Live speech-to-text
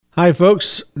Hi,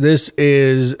 folks. This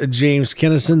is James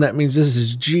Kennison. That means this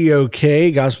is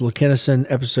GOK, Gospel of Kennison,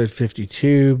 episode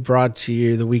 52, brought to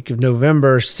you the week of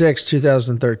November 6,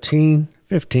 2013.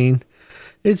 15.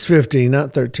 It's 15,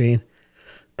 not 13.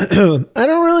 I don't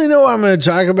really know what I'm going to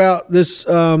talk about this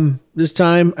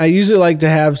time. I usually like to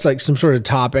have like some sort of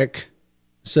topic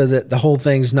so that the whole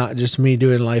thing's not just me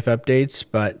doing life updates,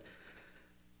 but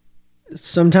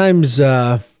sometimes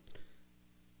I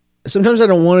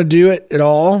don't want to do it at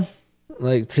all,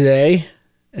 like today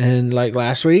and like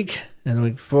last week and the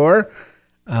week before.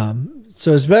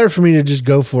 So it's better for me to just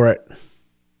go for it.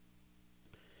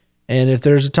 And if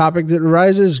there's a topic that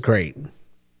arises, great.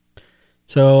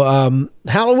 So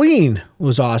Halloween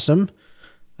was awesome.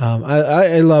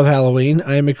 I love Halloween.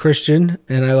 I am a Christian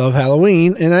and I love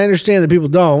Halloween. And I understand that people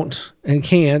don't and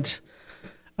can't.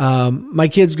 My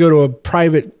kids go to a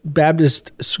private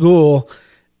Baptist school,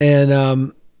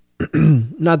 and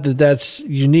not that that's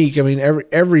unique. I mean,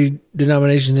 every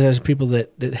denomination has people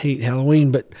that hate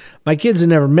Halloween, but my kids have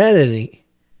never met any.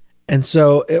 And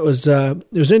so it was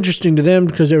interesting to them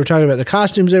because they were talking about the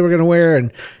costumes they were going to wear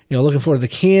and, looking forward to the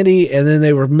candy. And then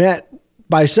they were met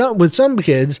by some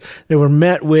kids, they were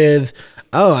met with,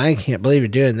 "Oh, I can't believe you're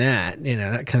doing that,"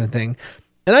 that kind of thing.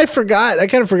 And I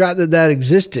kind of forgot that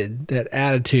existed, that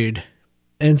attitude.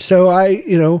 And so I,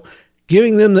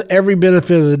 giving them every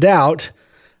benefit of the doubt,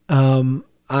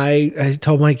 I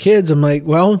told my kids, I'm like,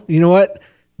 well, you know what?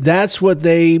 That's what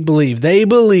they believe. They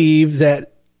believe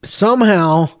that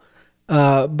somehow,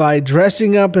 by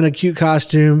dressing up in a cute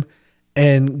costume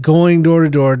and going door to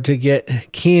door to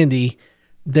get candy,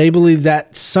 they believe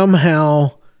that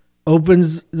somehow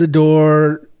opens the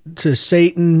door to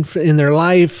Satan in their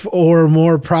life, or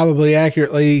more probably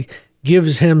accurately,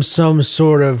 gives him some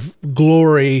sort of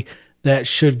glory that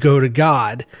should go to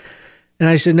God. And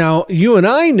I said, now you and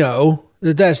I know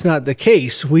that that's not the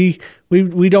case. We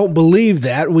don't believe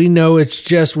that. We know it's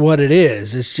just what it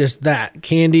is. It's just that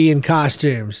candy and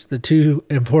costumes, the two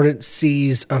important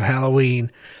C's of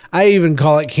Halloween. I even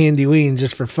call it Candyween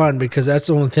just for fun because that's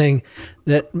the only thing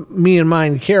that me and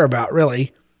mine care about,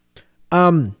 really.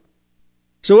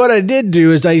 So what I did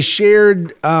do is I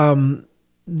shared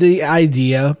the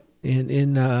idea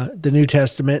in the New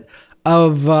Testament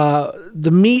of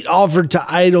the meat offered to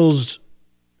idols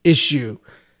issue.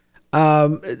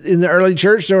 In the early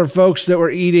church, there were folks that were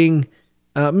eating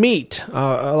meat,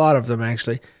 a lot of them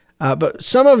actually. But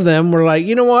some of them were like,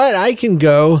 you know what? I can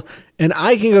go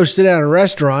sit down in a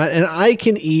restaurant and I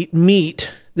can eat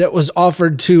meat that was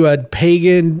offered to a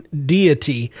pagan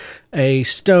deity, a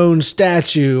stone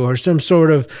statue or some sort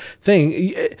of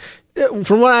thing.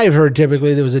 From what I've heard,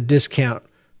 typically there was a discount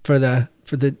for the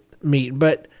meat,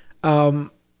 but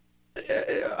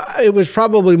it was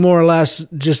probably more or less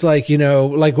just like,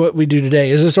 like what we do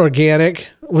today. Is this organic?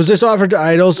 Was this offered to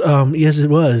idols? Yes, it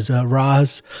was.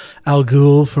 Ra's al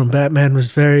Ghul from Batman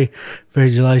was very, very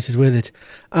delighted with it.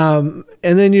 And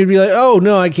then you'd be like, oh,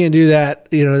 no, I can't do that.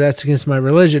 That's against my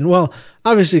religion. Well,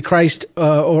 obviously Christ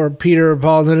or Peter or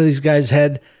Paul, none of these guys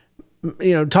had,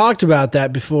 talked about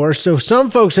that before. So some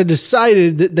folks had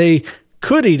decided that they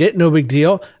could eat it, no big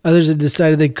deal. Others had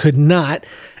decided they could not.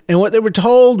 And what they were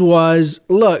told was,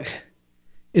 look,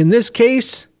 in this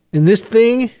case, in this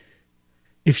thing,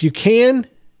 if you can,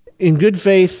 in good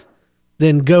faith,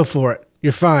 then go for it.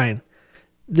 You're fine.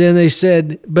 Then they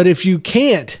said, but if you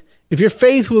can't, if your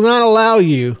faith will not allow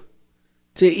you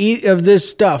to eat of this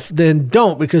stuff, then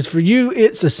don't, because for you,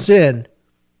 it's a sin,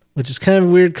 which is kind of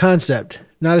a weird concept.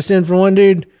 Not a sin for one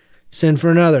dude, sin for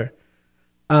another.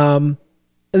 And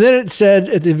then it said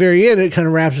at the very end, it kind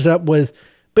of wraps us up with,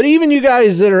 but even you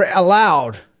guys that are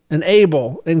allowed and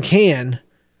able and can,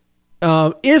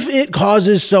 if it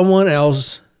causes someone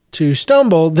else to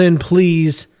stumble, then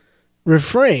please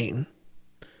refrain.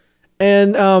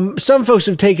 And some folks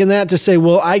have taken that to say,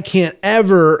 well, I can't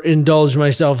ever indulge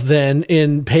myself then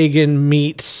in pagan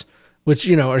meats, which,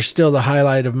 are still the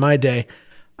highlight of my day.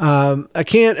 I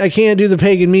can't do the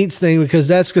pagan meats thing because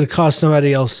that's going to cause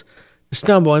somebody else to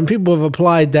stumble. And people have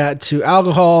applied that to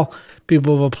alcohol.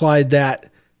 People have applied that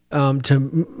to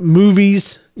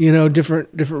movies, different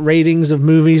ratings of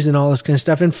movies and all this kind of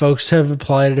stuff. And folks have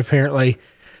applied it apparently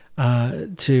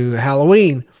to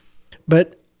Halloween.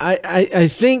 But I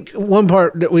think one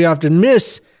part that we often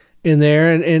miss in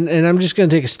there, and I'm just going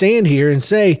to take a stand here and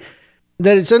say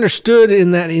that it's understood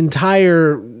in that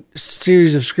entire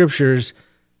series of scriptures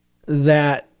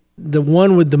that the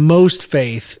one with the most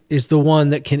faith is the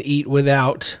one that can eat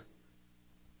without,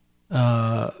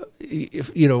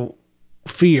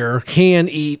 fear, can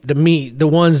eat the meat. The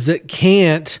ones that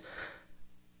can't,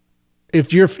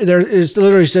 it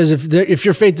literally says if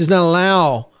your faith does not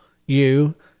allow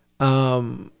you.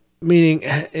 Meaning,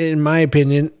 in my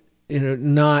opinion,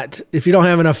 not if you don't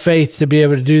have enough faith to be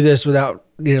able to do this without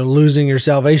losing your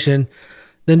salvation,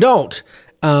 then don't.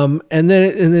 And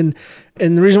the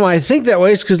reason why I think that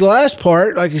way is because the last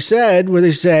part, like you said, where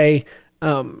they say,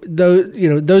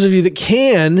 those of you that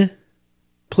can,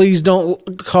 please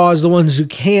don't cause the ones who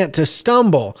can't to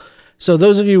stumble. So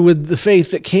those of you with the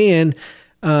faith that can,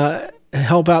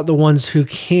 help out the ones who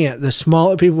can't, the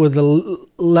smaller people with the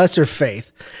lesser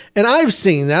faith. And I've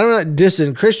seen that. I'm not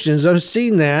dissing Christians. I've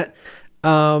seen that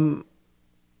all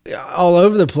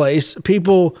over the place.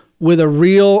 People with a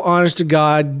real, honest to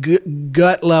God,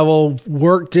 gut level,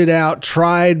 worked it out,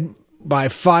 tried by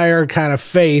fire kind of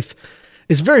faith.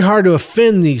 It's very hard to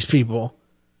offend these people.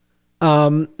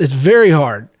 It's very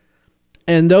hard.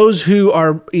 And those who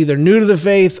are either new to the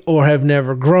faith or have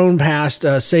never grown past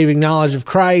saving knowledge of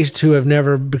Christ, who have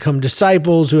never become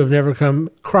disciples, who have never become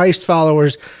Christ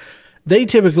followers, they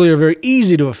typically are very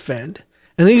easy to offend.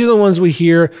 And these are the ones we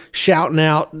hear shouting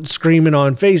out, screaming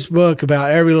on Facebook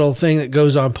about every little thing that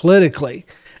goes on politically.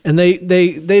 And they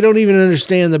don't even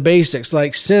understand the basics.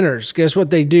 Like sinners, guess what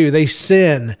they do? They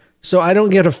sin. So I don't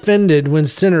get offended when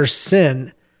sinners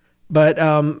sin. But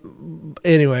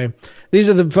anyway, these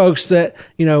are the folks that,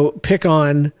 pick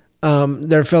on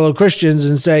their fellow Christians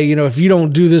and say, if you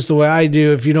don't do this the way I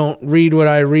do, if you don't read what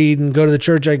I read and go to the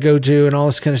church I go to and all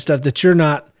this kind of stuff, that you're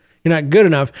not good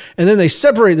enough. And then they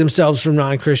separate themselves from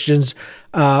non-Christians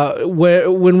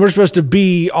when we're supposed to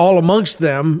be all amongst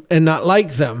them and not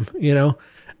like them,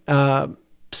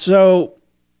 So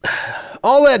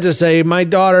all that to say, my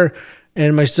daughter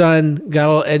and my son got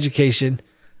a little education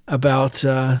about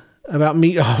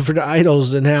meat offered to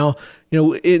idols and how,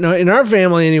 in our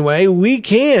family anyway, we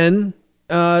can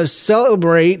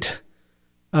celebrate.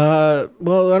 I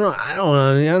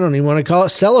don't even want to call it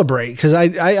celebrate, because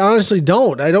I honestly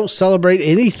don't. I don't celebrate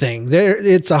anything.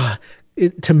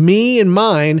 To me and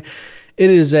mine, it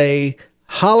is a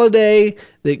holiday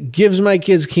that gives my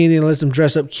kids candy and lets them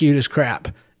dress up cute as crap,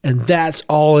 and that's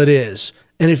all it is.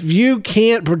 And if you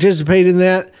can't participate in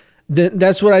that,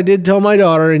 that's what I did tell my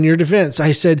daughter in your defense.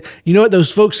 I said, you know what? Those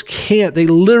folks can't. They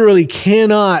literally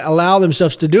cannot allow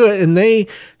themselves to do it. And they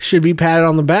should be patted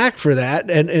on the back for that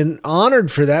and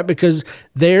honored for that, because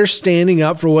they're standing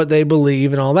up for what they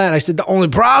believe and all that. I said, the only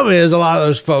problem is a lot of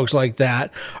those folks like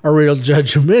that are real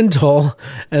judgmental.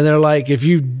 And they're like, if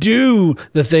you do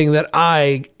the thing that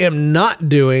I am not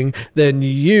doing, then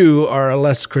you are a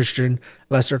lesser Christian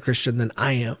than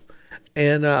I am.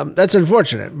 And that's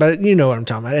unfortunate, but you know what I'm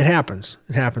talking about. It happens.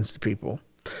 It happens to people.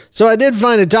 So I did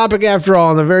find a topic after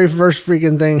all on the very first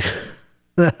freaking thing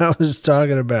that I was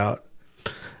talking about.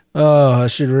 Oh, I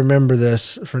should remember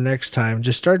this for next time.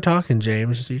 Just start talking,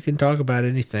 James. You can talk about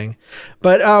anything.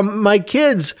 But my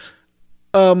kids,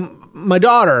 my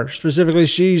daughter specifically,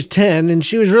 she's 10, and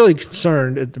she was really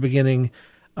concerned at the beginning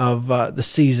of the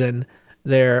season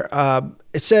there.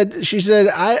 She said,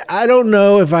 I don't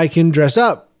know if I can dress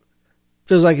up.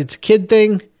 Feels like it's a kid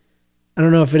thing. I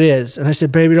don't know if it is. And I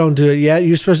said, baby, don't do it yet.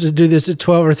 You're supposed to do this at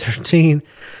 12 or 13.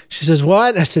 She says,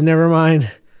 what? I said, never mind.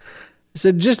 I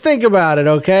said, just think about it,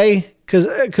 okay?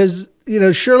 Because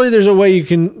surely there's a way you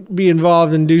can be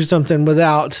involved and do something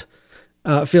without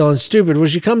feeling stupid. Well,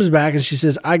 she comes back and she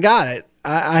says, I got it.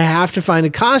 I have to find a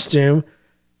costume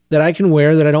that I can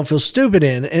wear that I don't feel stupid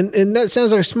in. And that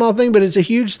sounds like a small thing, but it's a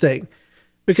huge thing.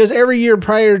 Because every year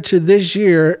prior to this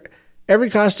year, every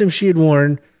costume she had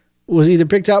worn was either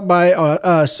picked out by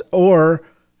us or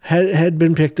had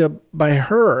been picked up by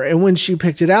her. And when she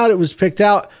picked it out, it was picked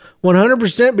out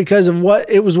 100% because of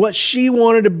what she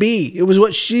wanted to be. It was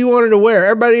what she wanted to wear.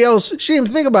 Everybody else, she didn't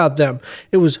even think about them.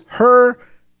 It was her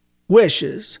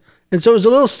wishes. And so it was a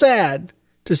little sad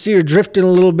to see her drifting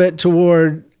a little bit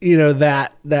toward,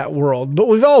 that world. But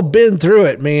we've all been through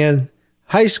it, man.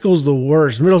 High school's the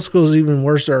worst. Middle school's even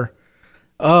worser.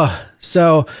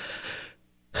 So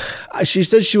she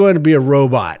said she wanted to be a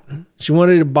robot. She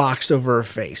wanted a box over her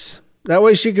face. That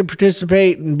way she could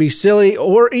participate and be silly,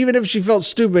 or even if she felt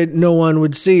stupid, no one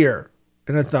would see her.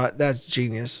 And I thought, that's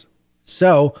genius.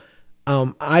 So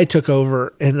I took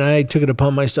over and I took it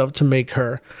upon myself to make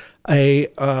her a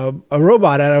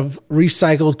robot out of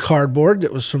recycled cardboard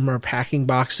that was from our packing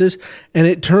boxes. And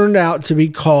it turned out to be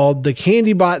called the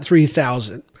CandyBot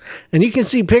 3000. And you can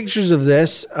see pictures of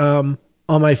this on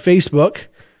my Facebook.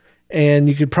 And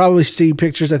you could probably see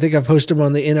pictures. I think I've posted them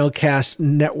on the NLCast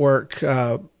network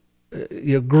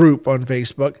group on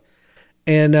Facebook.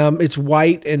 And it's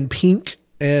white and pink,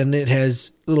 and it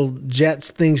has little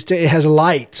jets things. It has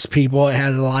lights, people. It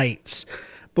has lights.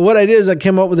 But what I did is I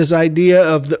came up with this idea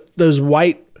of those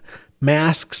white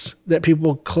masks that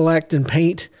people collect and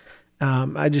paint.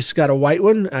 I just got a white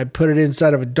one. I put it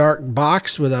inside of a dark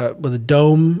box with a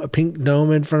dome, a pink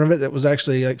dome in front of it that was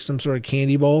actually like some sort of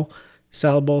candy bowl,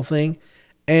 salad bowl thing.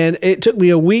 And it took me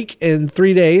a week and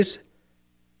 3 days.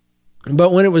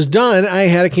 But when it was done, I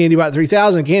had a CandyBot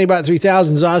 3000. CandyBot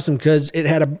 3000 is awesome because it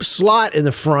had a slot in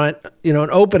the front, an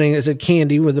opening that said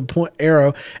candy with a point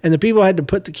arrow, and the people had to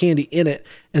put the candy in it.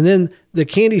 And then the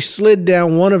candy slid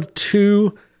down one of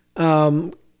two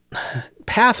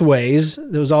pathways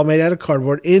that was all made out of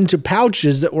cardboard into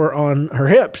pouches that were on her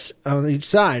hips on each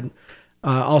side,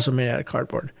 also made out of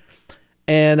cardboard.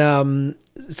 And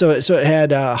so it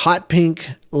had hot pink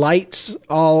lights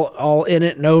all in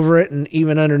it and over it and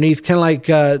even underneath, kind of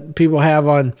like people have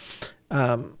on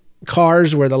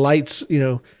cars where the lights,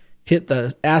 hit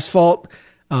the asphalt.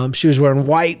 She was wearing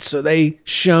white, so they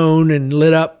shone and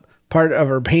lit up part of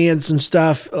her pants and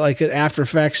stuff, like an After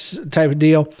Effects type of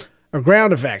deal. Or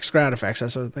ground effects,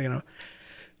 that's what I'm thinking of.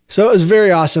 So it was very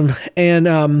awesome.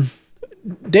 And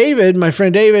David, my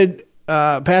friend David,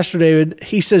 Pastor David,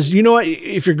 he says, you know what?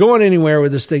 If you're going anywhere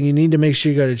with this thing, you need to make sure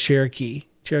you go to Cherokee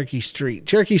Street.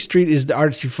 Cherokee Street is the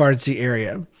artsy-fartsy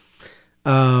area.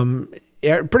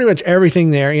 Pretty much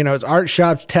everything there. It's art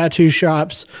shops, tattoo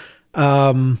shops,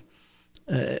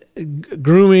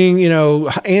 grooming,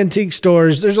 antique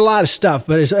stores. There's a lot of stuff,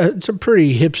 but it's a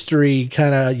pretty hipstery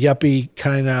kind of yuppie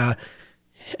kind of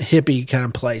hippie kind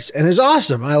of place. And it's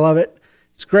awesome. I love it.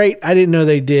 It's great. I didn't know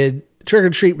they did trick or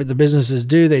treat, but the businesses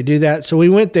do. They do that. So we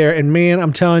went there and man,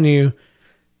 I'm telling you,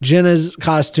 Jenna's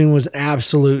costume was an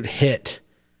absolute hit.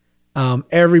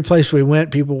 Every place we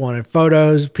went, people wanted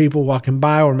photos. People walking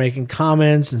by were making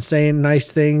comments and saying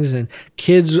nice things, and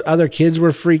other kids were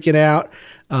freaking out.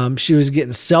 She was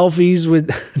getting selfies with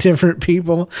different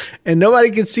people and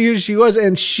nobody could see who she was.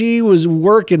 And she was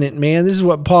working it, man. This is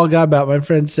what Paul Godbout, my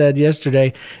friend, said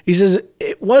yesterday. He says,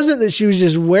 it wasn't that she was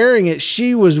just wearing it.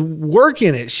 She was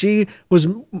working it. She was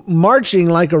marching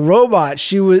like a robot.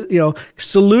 She was,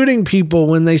 saluting people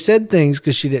when they said things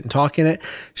because she didn't talk in it.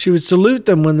 She would salute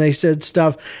them when they said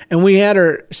stuff. And we had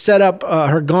her set up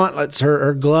her gauntlets,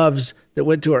 her gloves that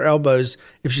went to her elbows.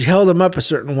 If she held them up a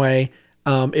certain way,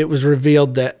 it was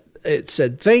revealed that it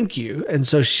said thank you. And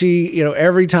so she,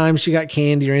 every time she got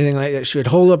candy or anything like that, she would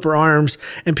hold up her arms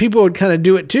and people would kind of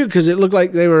do it too, because it looked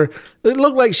like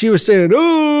she was saying,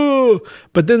 oh,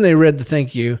 but then they read the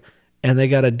thank you and they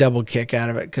got a double kick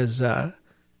out of it because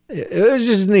it was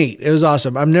just neat. It was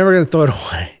awesome. I'm never going to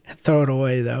throw it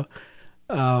away though.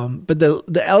 But the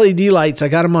LED lights, I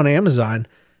got them on Amazon.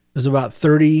 It was about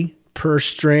 $30 per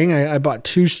string. I bought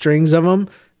 2 strings of them.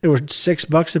 They were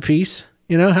 $6 a piece.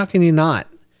 How can you not?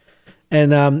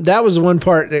 And that was the one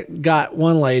part that got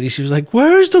one lady. She was like,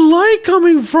 where's the light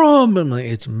coming from? I'm like,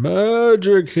 it's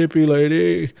magic, hippie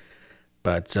lady.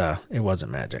 But it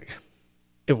wasn't magic.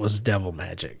 It was devil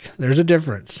magic. There's a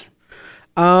difference.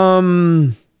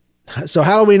 So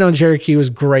Halloween on Cherokee was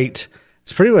great.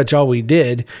 It's pretty much all we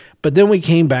did. But then we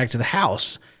came back to the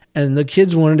house. And the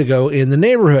kids wanted to go in the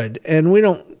neighborhood. And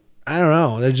I don't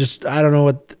know.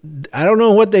 I don't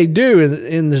know what they do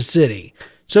in the city.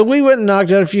 So we went and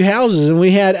knocked on a few houses and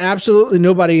we had absolutely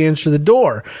nobody answer the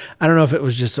door. I don't know if it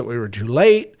was just that we were too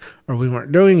late or we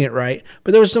weren't doing it right,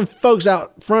 but there was some folks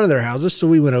out front of their houses. So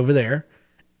we went over there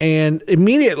and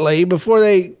immediately before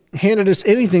they handed us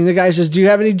anything, the guy says, do you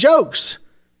have any jokes?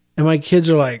 And my kids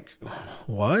are like,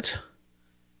 what?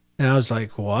 And I was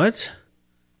like, what?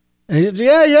 And he says,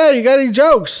 yeah, you got any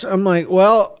jokes? I'm like,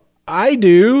 well, I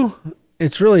do.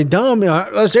 It's really dumb.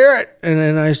 Let's hear it. And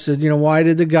then I said, why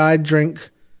did the guy drink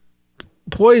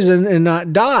poison and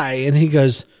not die? And he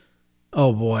goes,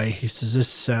 oh boy. He says, this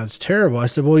sounds terrible. I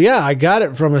said, well, yeah, I got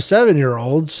it from a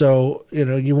 7-year-old. So,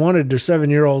 you wanted a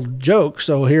 7-year-old joke.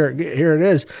 So here it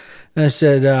is. And I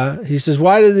said, he says,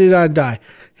 why did he not die?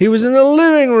 He was in the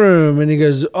living room. And he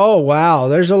goes, oh, wow,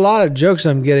 there's a lot of jokes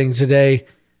I'm getting today.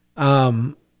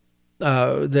 The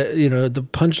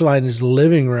punchline is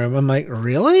living room. I'm like,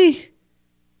 really?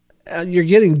 You're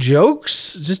getting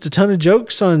jokes? Just a ton of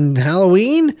jokes on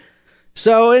Halloween?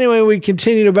 So anyway, we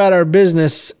continued about our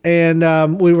business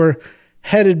and we were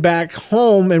headed back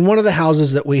home. And one of the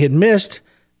houses that we had missed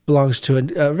belongs to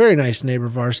a very nice neighbor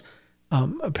of ours.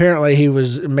 Apparently he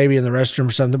was maybe in the restroom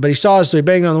or something, but he saw us. So he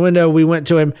banged on the window. We went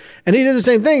to him and he did the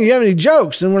same thing. You have any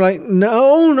jokes? And we're like,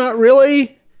 no, not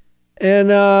really. And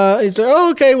he said,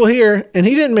 oh, okay, well, here. And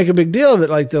he didn't make a big deal of it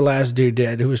like the last dude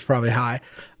did, who was probably high.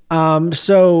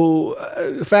 So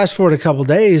fast forward a couple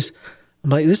days, I'm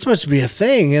like, this must be a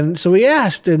thing. And so we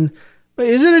asked, and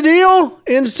Is it a deal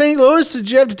in St. Louis that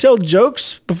you have to tell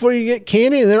jokes before you get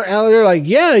candy? And they're out there like,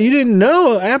 yeah, you didn't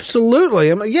know. Absolutely.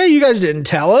 I'm like, yeah, you guys didn't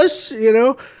tell us,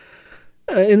 in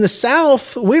the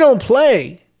South, we don't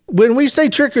play. When we say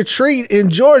trick or treat in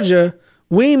Georgia,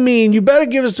 we mean you better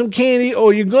give us some candy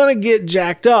or you're going to get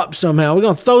jacked up somehow. We're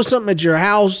going to throw something at your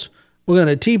house. We're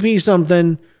going to TP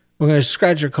something. We're going to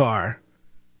scratch your car.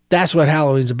 That's what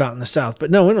Halloween's about in the South.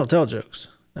 But no, we don't tell jokes.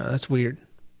 No, that's weird.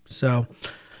 So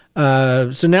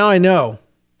now I know.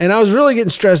 And I was really getting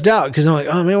stressed out because I'm like,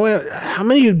 oh man, how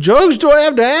many jokes do I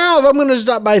have to have? I'm going to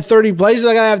stop by 30 places.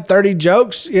 I got to have 30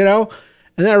 jokes, And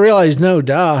then I realized, no,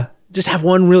 just have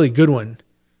one really good one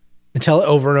and tell it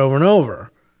over and over and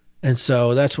over. And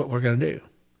so that's what we're going to do.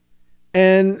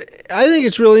 And I think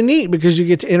it's really neat because you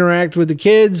get to interact with the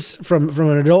kids from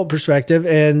an adult perspective,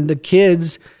 and the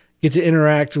kids get to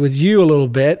interact with you a little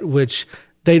bit, which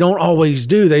they don't always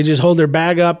do. They just hold their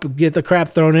bag up, get the crap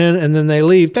thrown in, and then they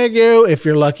leave. Thank you. If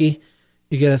you're lucky,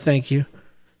 you get a thank you.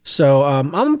 So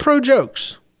I'm pro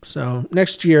jokes. So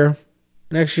next year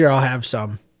I'll have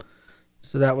some.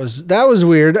 So that was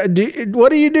weird. What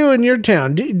do you do in your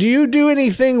town? Do you do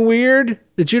anything weird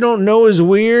that you don't know is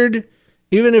weird?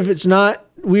 Even if it's not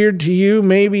weird to you,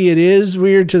 maybe it is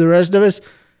weird to the rest of us.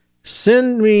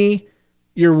 Send me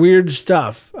your weird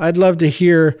stuff. I'd love to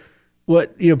hear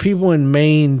what people in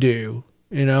Maine do,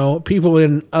 people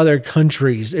in other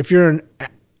countries. If you're in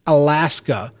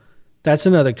Alaska, that's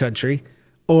another country,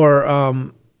 or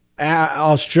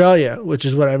Australia, which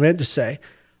is what I meant to say.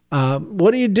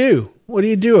 What do you do? What do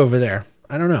you do over there?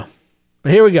 I don't know.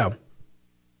 But here we go.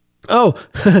 Oh,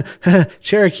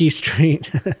 Cherokee Street.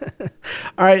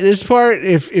 All right, this part.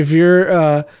 If you're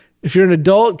an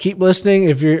adult, keep listening.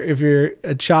 If you're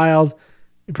a child,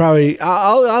 you probably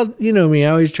I'll me.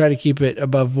 I always try to keep it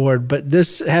above board, but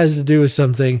this has to do with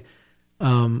something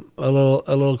a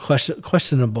little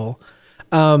questionable.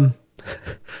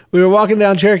 We were walking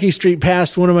down Cherokee Street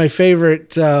past one of my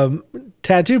favorite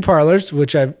tattoo parlors,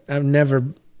 which I've never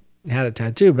had a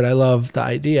tattoo, but I love the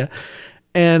idea.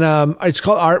 And it's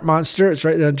called Art Monster. It's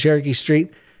right there on Cherokee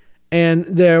Street. And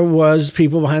there was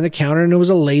people behind the counter, and there was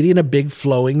a lady in a big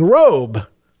flowing robe.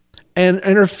 And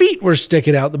her feet were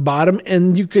sticking out the bottom,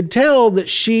 and you could tell that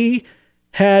she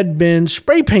had been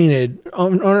spray painted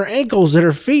on her ankles at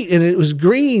her feet, and it was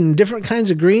green, different kinds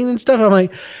of green and stuff. I'm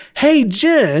like, hey,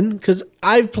 Jen, because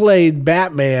I've played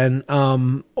Batman,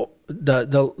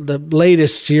 the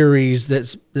latest series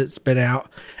that's been out,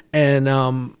 and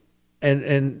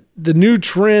the new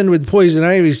trend with Poison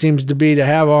Ivy seems to be to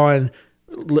have on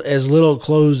as little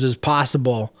clothes as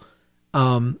possible.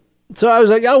 So I was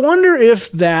like, I wonder if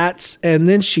that's, and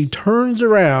then she turns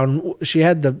around. She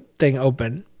had the thing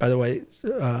open, by the way.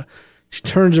 She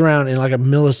turns around in like a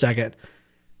millisecond,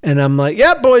 and I'm like,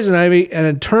 yep, Poison Ivy. And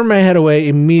I turn my head away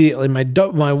immediately.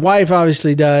 My wife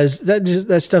obviously does.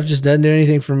 That stuff just doesn't do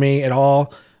anything for me at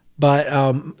all. But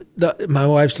my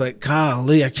wife's like,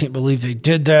 golly, I can't believe they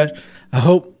did that. I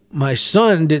hope my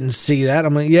son didn't see that.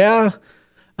 I'm like, yeah,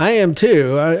 I am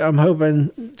too. I'm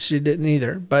hoping she didn't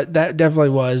either. But that definitely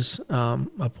was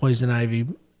a Poison Ivy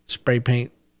spray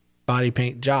paint, body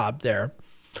paint job there.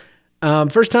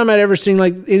 First time I'd ever seen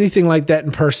anything like that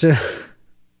in person.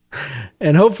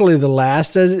 And hopefully the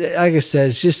last. Like I said,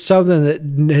 it's just something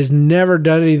that has never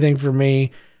done anything for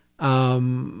me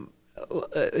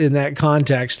in that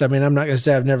context. I mean, I'm not going to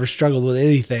say I've never struggled with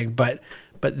anything, but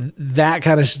that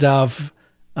kind of stuff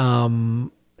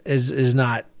is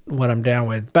not what I'm down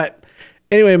with. But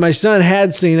anyway, my son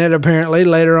had seen it apparently.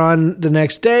 Later on the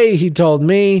next day, he told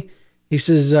me, he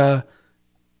says,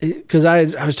 because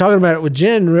I was talking about it with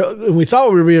Jen, and we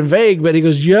thought we were being vague, but he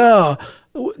goes, yeah,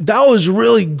 that was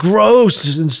really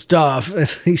gross and stuff. And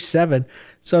he's 7.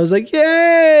 So I was like,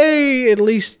 yay, at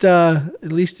least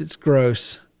it's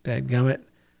gross, dadgummit.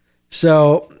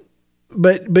 So,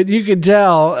 but you could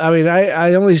tell, I mean,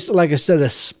 I only, like I said, a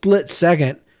split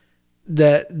second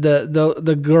that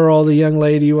the girl, the young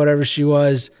lady, whatever she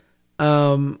was,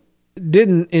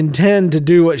 didn't intend to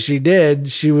do what she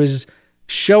did. She was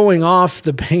showing off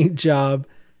the paint job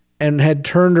and had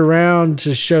turned around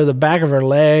to show the back of her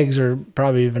legs, or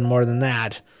probably even more than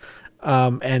that.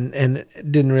 And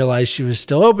didn't realize she was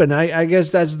still open. I guess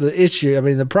that's the issue. I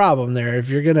mean, the problem there, if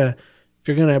you're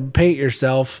gonna paint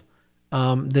yourself,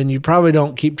 then you probably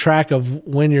don't keep track of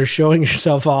when you're showing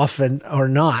yourself off or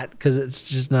not, because it's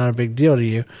just not a big deal to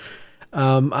you.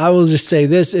 I will just say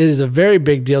this: it is a very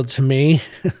big deal to me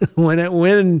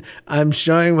when I'm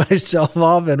showing myself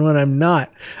off and when I'm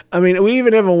not. I mean, we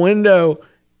even have a window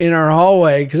in our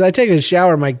hallway, because I take a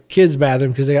shower in my kids'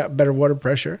 bathroom because they got better water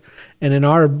pressure, and in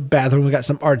our bathroom we got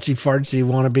some artsy fartsy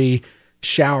wannabe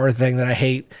shower thing that I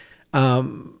hate.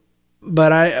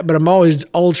 But I'm always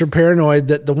ultra paranoid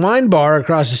that the wine bar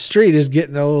across the street is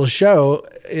getting a little show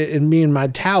in me and my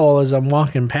towel as I'm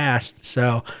walking past.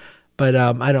 So, but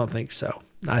I don't think so.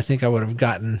 I think I would have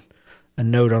gotten a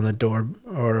note on the door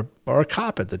or a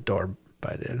cop at the door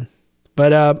by then.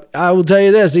 But I will tell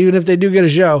you this: even if they do get a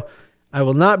show, I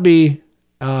will not be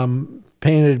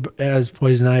painted as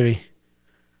Poison Ivy.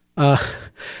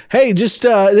 Hey, just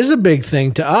this is a big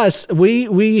thing to us.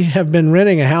 We have been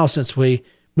renting a house since we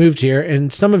moved here,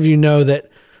 and some of you know that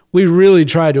we really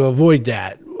try to avoid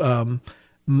that,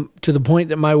 to the point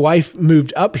that my wife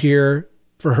moved up here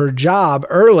for her job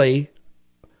early,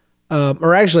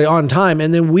 or actually on time,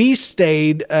 and then we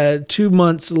stayed 2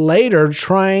 months later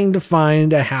trying to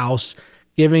find a house,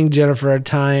 giving Jennifer a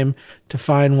time to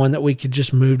find one that we could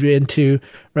just move into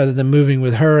rather than moving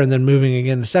with her and then moving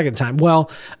again the second time. Well,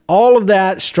 all of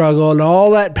that struggle and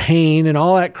all that pain and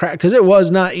all that crap, because it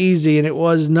was not easy and it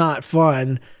was not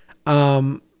fun.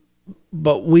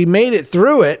 But we made it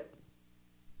through it,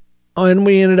 and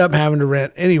we ended up having to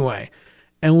rent anyway.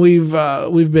 And we've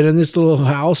been in this little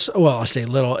house. Well, I say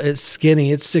little, it's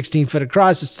skinny. It's 16 feet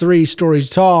across. It's 3 stories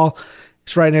tall.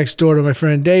 It's right next door to my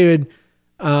friend David.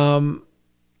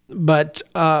 But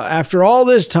after all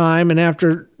this time and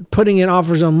after putting in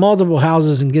offers on multiple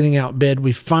houses and getting outbid,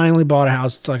 we finally bought a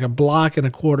house. It's like a block and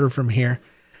a quarter from here.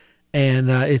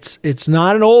 And it's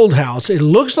not an old house. It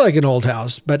looks like an old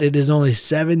house, but it is only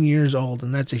 7 years old.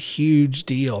 And that's a huge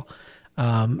deal.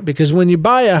 Because when you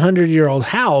buy a 100-year-old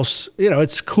house,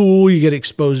 it's cool. You get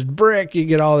exposed brick. You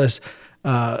get all this,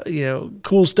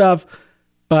 cool stuff.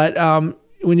 But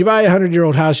when you buy a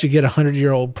 100-year-old house, you get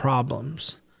 100-year-old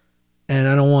problems. And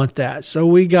I don't want that. So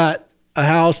we got a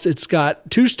house. It's got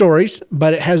 2 stories,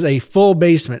 but it has a full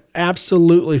basement,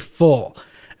 absolutely full.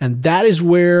 And that is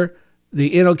where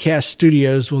the InnoCast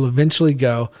studios will eventually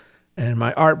go. And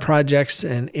my art projects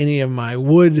and any of my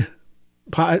wood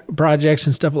projects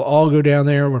and stuff will all go down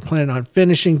there. We're planning on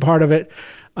finishing part of it.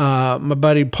 My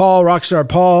buddy Paul, Rockstar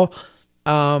Paul,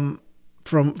 from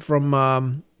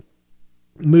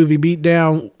Movie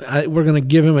Beatdown, we're going to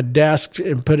give him a desk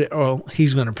and put it,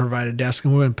 he's going to provide a desk,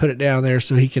 and we're going to put it down there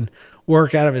so he can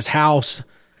work out of his house,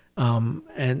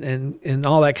 and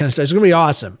all that kind of stuff. It's going to be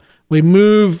awesome. We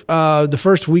move the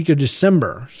first week of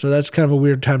December, so that's kind of a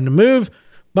weird time to move,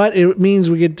 but it means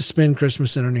we get to spend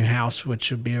Christmas in our new house, which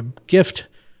would be a gift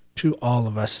to all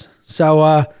of us.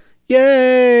 So,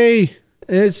 yay!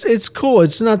 It's cool.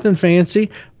 It's nothing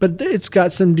fancy, but it's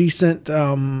got some decent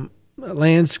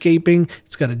landscaping.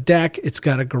 It's got a deck. It's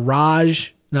got a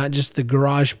garage, not just the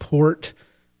garage port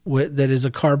that is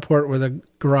a carport with a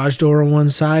garage door on one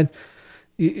side.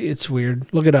 It's weird.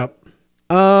 Look it up.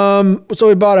 So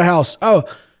we bought a house.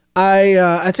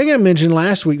 I think I mentioned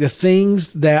last week the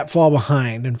things that fall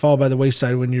behind and fall by the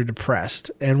wayside when you're depressed.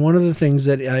 And one of the things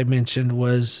that I mentioned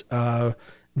was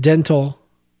dental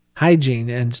hygiene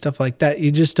and stuff like that.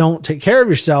 You just don't take care of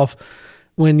yourself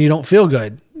when you don't feel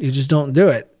good. You just don't do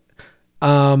it.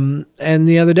 And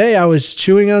the other day I was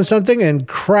chewing on something and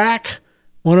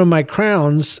one of my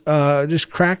crowns just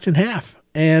cracked in half.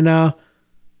 And I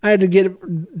had to get a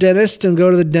dentist and go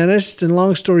to the dentist. And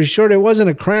long story short, it wasn't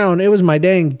a crown. It was my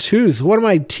dang tooth. One of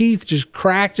my teeth just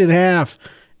cracked in half.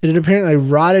 It had apparently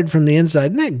rotted from the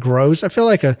inside. Isn't that gross? I feel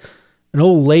like an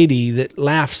old lady that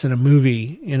laughs in a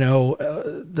movie.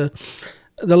 The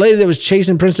lady that was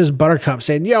chasing Princess Buttercup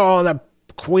saying, "Yo, the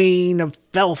queen of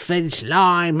filth and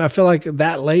slime." I feel like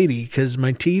that lady because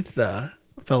my teeth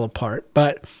fell apart.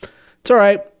 But it's all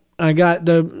right. I got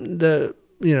the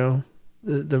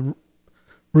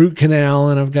root canal,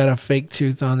 and I've got a fake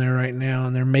tooth on there right now,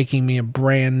 and they're making me a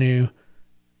brand new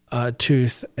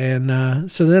tooth,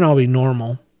 and so then I'll be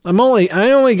normal.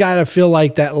 I only gotta feel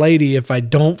like that lady if I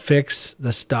don't fix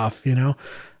the stuff. I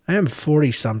am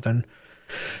 40 something,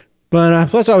 but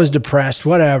plus I was depressed.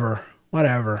 Whatever.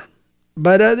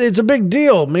 But it's a big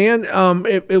deal, man.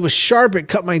 It was sharp. It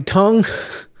cut my tongue,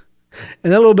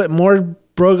 and a little bit more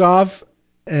broke off,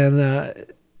 and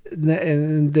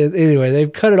then anyway,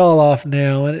 they've cut it all off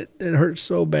now, and it hurts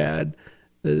so bad.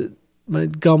 My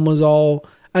gum was all.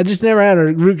 I just never had a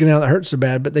root canal that hurts so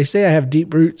bad, but they say I have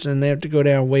deep roots and they have to go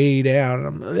down way down.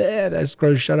 And I'm, that's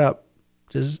gross. Shut up.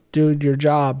 Just do your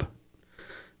job.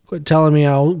 Quit telling me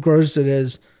how gross it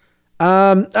is.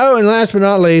 And last but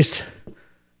not least,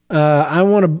 I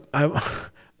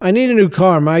need a new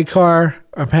car. My car,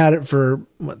 I've had it for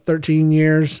 13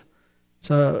 years. It's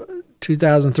a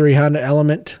 2003 Honda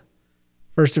Element,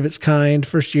 first of its kind,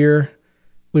 first year.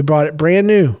 We bought it brand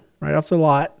new, right off the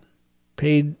lot.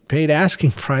 Paid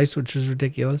asking price, which is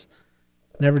ridiculous.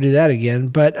 never do that again.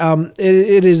 But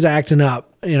it is acting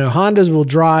up. Hondas will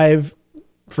drive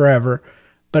forever,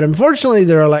 but unfortunately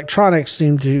their electronics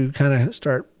seem to kind of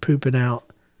start pooping out.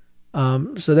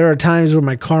 So there are times where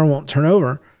my car won't turn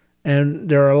over, and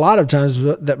there are a lot of times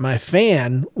that my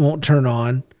fan won't turn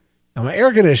on, and my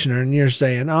air conditioner, and you're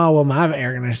saying, oh, well, my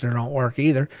air conditioner don't work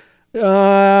either.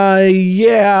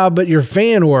 Yeah, but your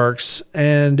fan works,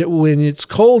 and when it's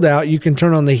cold out, you can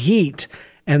turn on the heat,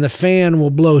 and the fan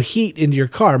will blow heat into your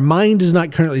car. Mine does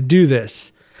not currently do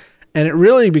this. And it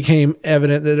really became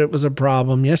evident that it was a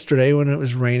problem yesterday when it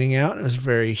was raining out. It was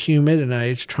very humid, and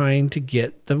I was trying to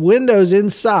get the windows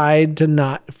inside to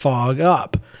not fog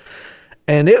up.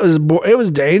 And it was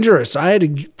dangerous. I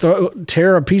had to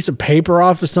tear a piece of paper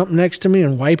off of something next to me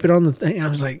and wipe it on the thing. I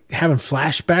was like having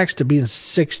flashbacks to being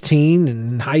 16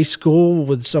 and in high school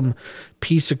with some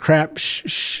piece of crap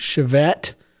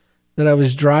Chevette that I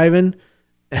was driving.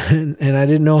 And I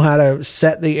didn't know how to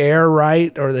set the air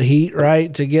right or the heat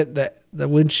right to get the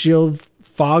windshield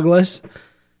fogless.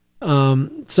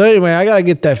 So anyway, I got to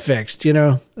get that fixed.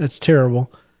 That's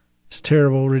terrible. It's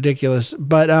terrible, ridiculous.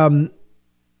 But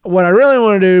what I really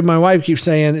want to do, my wife keeps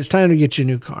saying, it's time to get you a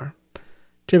new car.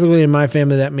 Typically in my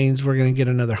family, that means we're going to get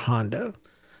another Honda.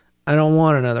 I don't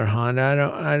want another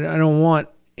Honda. I don't want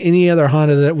any other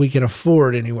Honda that we can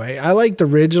afford anyway. I like the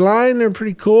Ridgeline. They're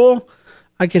pretty cool.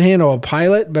 I can handle a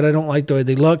Pilot, but I don't like the way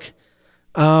they look.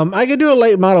 I could do a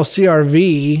late model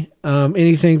CRV,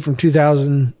 anything from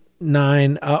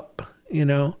 2009 up,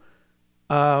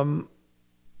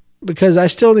 because I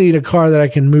still need a car that I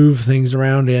can move things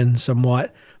around in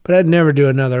somewhat. But I'd never do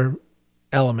another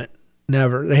Element.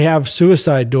 Never. They have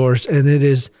suicide doors, and it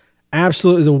is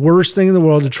absolutely the worst thing in the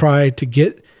world to try to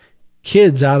get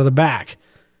kids out of the back.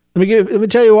 Let me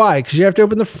tell you why. Because you have to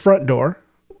open the front door,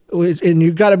 and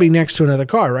you've got to be next to another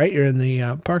car, right? You're in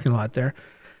the parking lot there.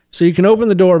 So you can open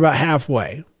the door about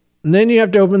halfway. And then you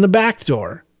have to open the back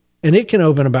door, and it can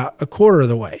open about a quarter of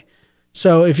the way.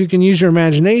 So if you can use your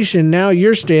imagination, now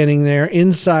you're standing there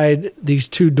inside these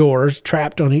two doors,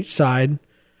 trapped on each side,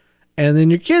 and then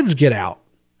your kids get out.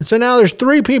 And so now there's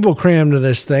 3 people crammed to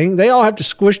this thing. They all have to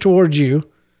squish towards you.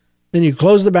 Then you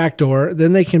close the back door.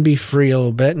 Then they can be free a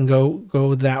little bit and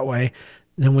go that way.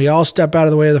 Then we all step out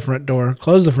of the way of the front door,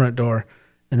 close the front door,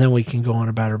 and then we can go on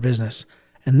about our business.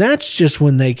 And that's just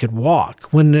when they could walk.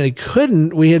 When they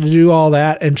couldn't, we had to do all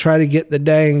that and try to get the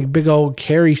dang big old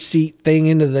carry seat thing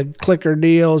into the clicker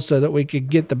deal so that we could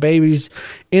get the babies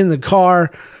in the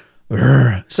car.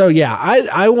 So yeah,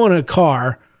 I want a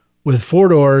car with 4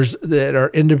 doors that are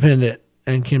independent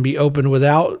and can be opened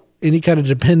without any kind of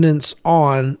dependence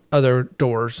on other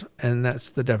doors. And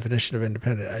that's the definition of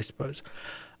independent, I suppose.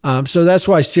 So that's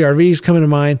why CRV is coming to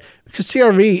mind, because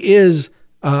CRV is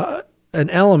an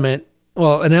Element.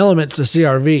 Well, an Element's a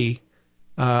CRV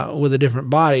with a different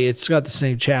body. It's got the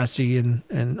same chassis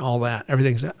and all that.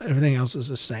 Everything else is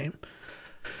the same.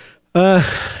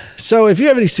 So if you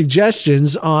have any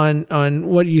suggestions on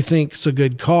what you think is a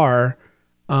good car,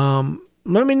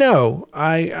 let me know.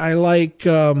 I like,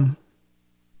 I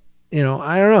don't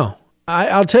know.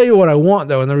 I'll tell you what I want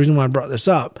though, and the reason why I brought this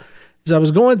up is I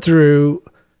was going through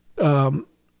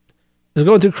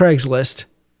Craigslist.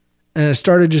 And I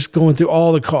started just going through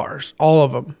all the cars, all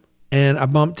of them. And I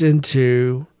bumped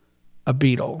into a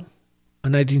Beetle,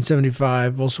 a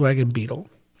 1975 Volkswagen Beetle.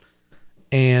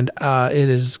 And it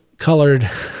is colored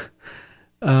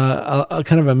a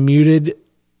kind of a muted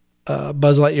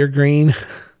Buzz Lightyear green.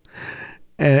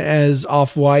 And it has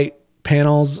off-white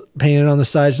panels painted on the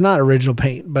sides. Not original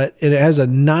paint, but it has a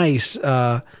nice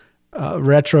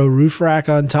retro roof rack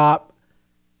on top.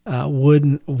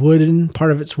 Wooden, part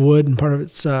of it's wood and part of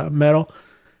it's metal.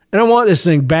 And I want this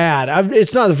thing bad.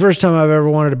 It's not the first time I've ever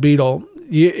wanted a Beetle.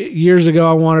 Years ago,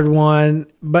 I wanted one,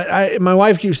 but my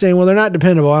wife keeps saying, well, they're not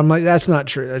dependable. I'm like, that's not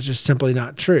true. That's just simply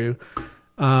not true.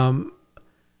 And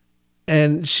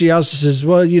she also says,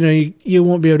 well, you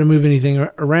won't be able to move anything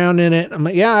around in it. I'm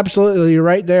like, yeah, absolutely. You're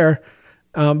right there.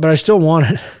 But I still want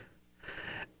it.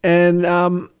 And I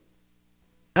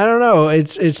don't know.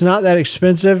 It's not that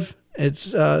expensive.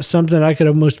 It's something I could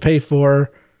almost pay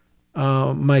for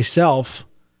myself.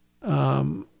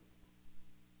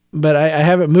 But I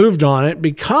haven't moved on it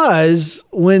because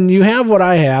when you have what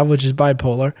I have, which is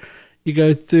bipolar, you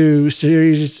go through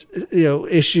series,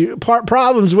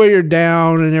 problems where you're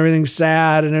down and everything's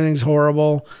sad and everything's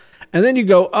horrible. And then you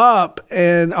go up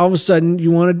and all of a sudden you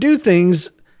want to do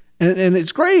things and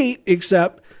it's great,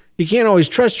 except you can't always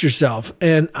trust yourself.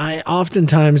 And I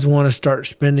oftentimes want to start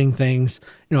spending things,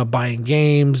 buying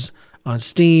games on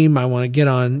Steam. I want to get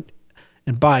on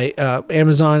and buy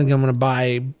Amazon. I'm going to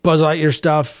buy Buzz Lightyear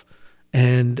stuff.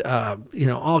 and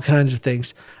all kinds of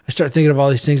things. I start thinking of all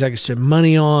these things I could spend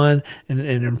money on and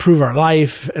improve our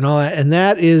life and all that. And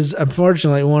that is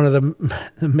unfortunately one of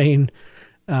the main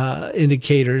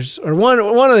indicators, or one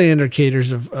of the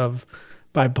indicators of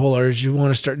bipolar, is you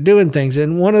want to start doing things.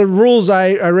 And one of the rules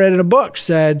I read in a book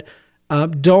said,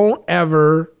 don't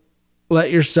ever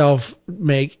let yourself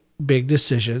make big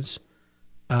decisions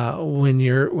when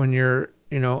you're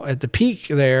at the peak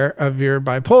there of your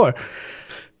bipolar.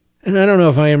 And I don't know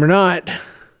if I am or not,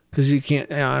 because you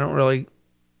can't, I don't really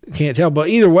can't tell. But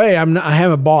either way, I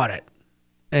haven't bought it,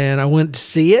 and I went to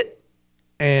see it,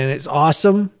 and it's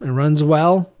awesome. It runs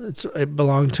well. It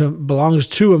belongs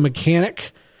to a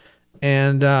mechanic,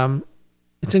 and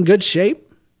it's in good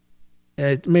shape.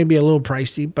 It may be a little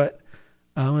pricey, but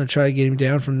I'm going to try to get him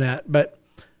down from that. But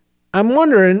I'm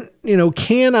wondering,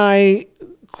 can I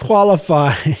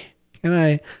qualify? Can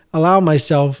I allow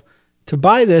myself to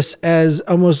buy this as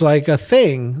almost like a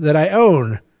thing that I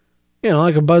own?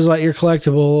 Like a Buzz Lightyear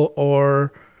collectible,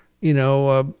 or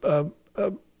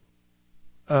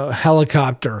a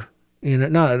helicopter.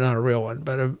 Not a real one,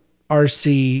 but a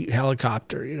RC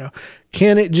helicopter.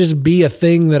 Can it just be a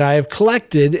thing that I have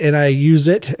collected and I use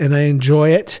it and I enjoy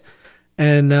it,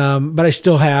 and but I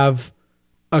still have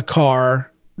a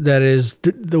car that is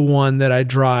the one that I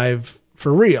drive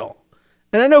for real?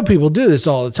 And I know people do this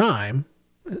all the time.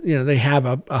 They have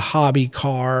a hobby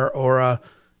car or a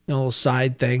little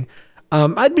side thing.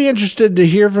 I'd be interested to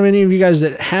hear from any of you guys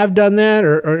that have done that,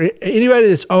 or anybody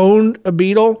that's owned a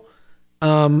Beetle.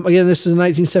 Again, this is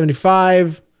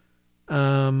 1975.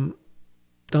 Don't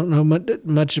know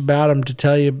much about him to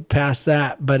tell you past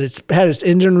that, but it's had its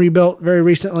engine rebuilt very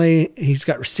recently. He's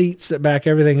got receipts that back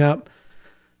everything up.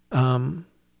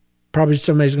 Probably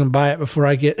somebody's going to buy it before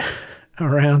I get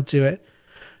around to it.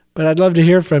 But I'd love to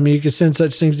hear from you. You can send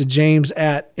such things to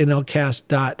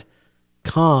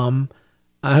james@nlcast.com.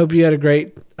 I hope you had a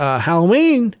great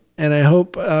Halloween, and I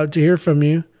hope to hear from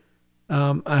you.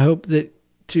 I hope that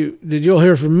you'll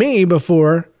hear from me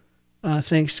before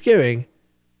Thanksgiving.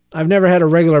 I've never had a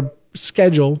regular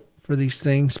schedule for these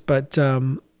things, but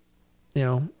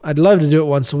I'd love to do it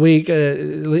once a week. At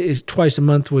least twice a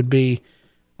month would be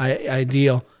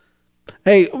ideal.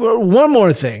 Hey, one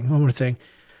more thing.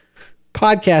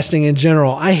 Podcasting in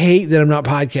general. I hate that I'm not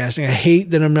podcasting. I hate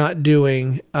that I'm not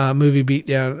doing Movie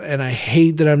Beatdown, and I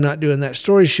hate that I'm not doing that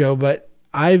story show. But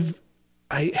I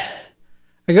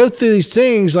go through these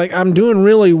things like I'm doing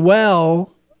really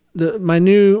well. My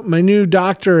new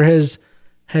doctor has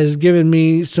given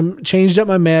me changed up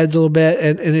my meds a little bit,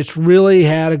 and it's really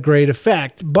had a great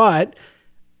effect. But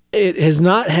it has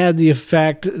not had the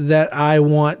effect that I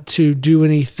want to do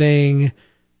anything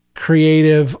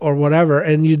creative or whatever.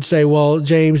 And you'd say, well,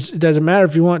 James, it doesn't matter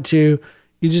if you want to,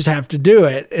 you just have to do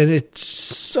it. And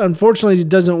it's unfortunately, it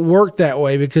doesn't work that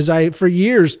way, because I, for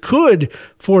years, could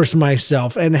force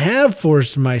myself and have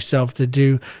forced myself to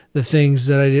do the things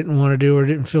that I didn't want to do or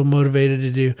didn't feel motivated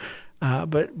to do.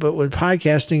 But with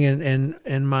podcasting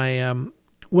and my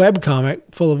web comic,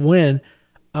 Full of Wind,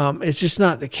 it's just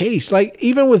not the case. Like,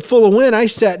 even with Full of Wind, I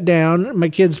sat down, my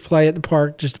kids play at the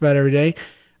park just about every day.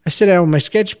 I sit down with my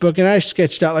sketchbook and I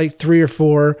sketched out like 3 or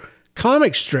 4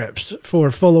 comic strips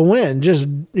for Full of Wind. Just,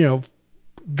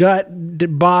 gut,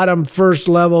 bottom, first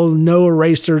level, no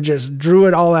eraser, just drew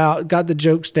it all out, got the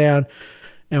jokes down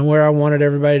and where I wanted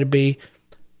everybody to be.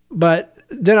 But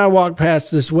then I walked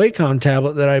past this Wacom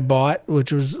tablet that I bought,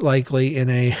 which was likely in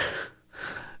a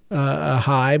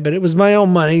high, but it was my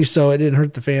own money, so it didn't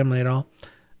hurt the family at all.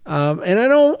 And I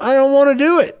don't want to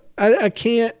do it. I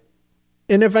can't.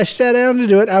 And if I sat down to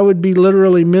do it, I would be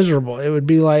literally miserable. It would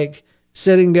be like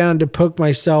sitting down to poke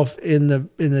myself in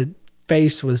the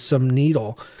face with some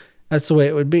needle. That's the way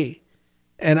it would be.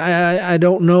 And I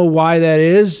don't know why that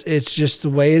is. It's just the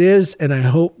way it is. And I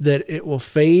hope that it will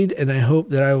fade. And I hope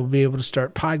that I will be able to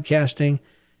start podcasting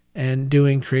and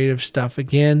doing creative stuff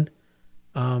again.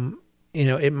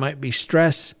 It might be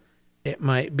stress. It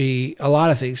might be a lot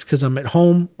of things because I'm at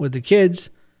home with the kids.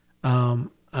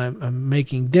 I'm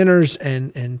making dinners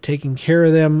and taking care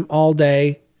of them all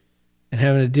day and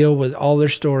having to deal with all their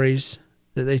stories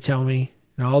that they tell me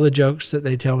and all the jokes that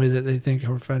they tell me that they think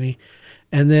are funny.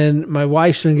 And then my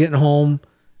wife's been getting home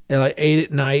at like 8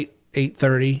 at night,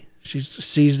 8:30. She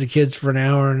sees the kids for an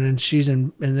hour and then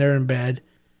they're in bed.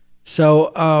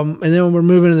 So, and then we're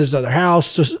moving to this other house.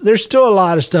 So there's still a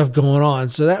lot of stuff going on.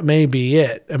 So that may be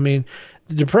it. I mean,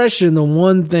 the depression, the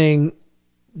one thing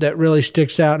that really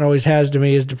sticks out and always has to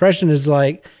me is depression is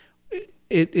like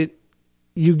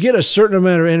you get a certain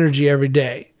amount of energy every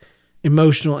day,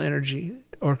 emotional energy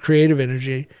or creative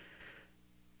energy.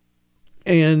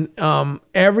 And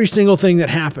every single thing that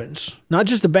happens, not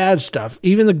just the bad stuff,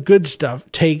 even the good stuff,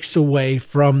 takes away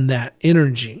from that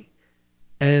energy.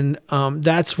 And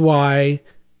that's why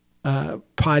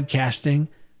podcasting,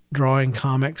 drawing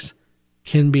comics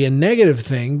can be a negative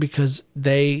thing, because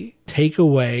they take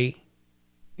away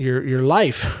your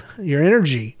life, your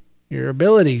energy, your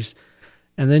abilities.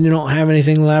 And then you don't have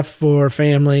anything left for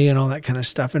family and all that kind of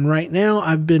stuff. And right now,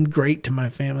 I've been great to my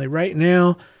family. Right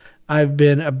now, I've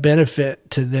been a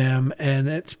benefit to them, and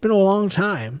it's been a long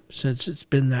time since it's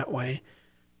been that way.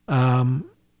 My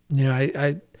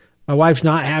wife's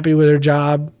not happy with her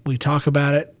job. We talk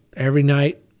about it every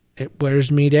night. It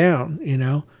wears me down,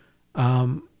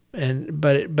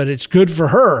 but it's good for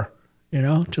her,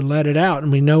 to let it out.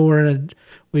 And we know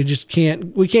we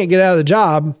can't get out of the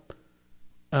job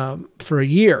for a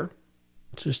year.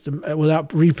 It's just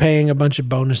without repaying a bunch of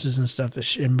bonuses and stuff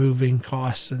and moving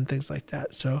costs and things like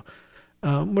that. So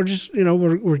we're just,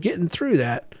 we're getting through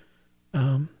that.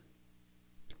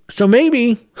 So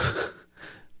maybe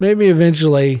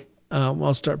eventually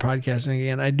I'll start podcasting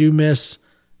again. I do miss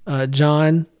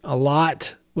John a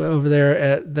lot over there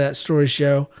at that story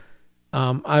show.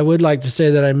 I would like to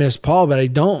say that I miss Paul, but I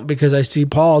don't, because I see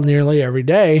Paul nearly every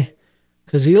day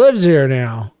because he lives here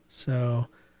now. So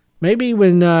maybe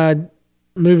when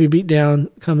Movie Beatdown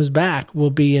comes back, we'll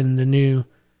be in the new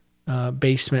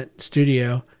basement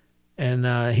studio, and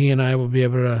he and I will be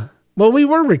able to, well, we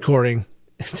were recording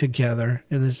together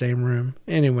in the same room.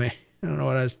 Anyway, I don't know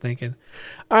what I was thinking.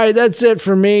 All right, that's it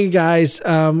for me, guys.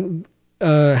 Have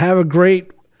a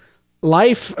great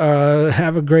life.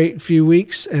 Have a great few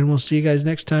weeks, and we'll see you guys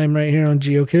next time right here on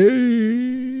GOK.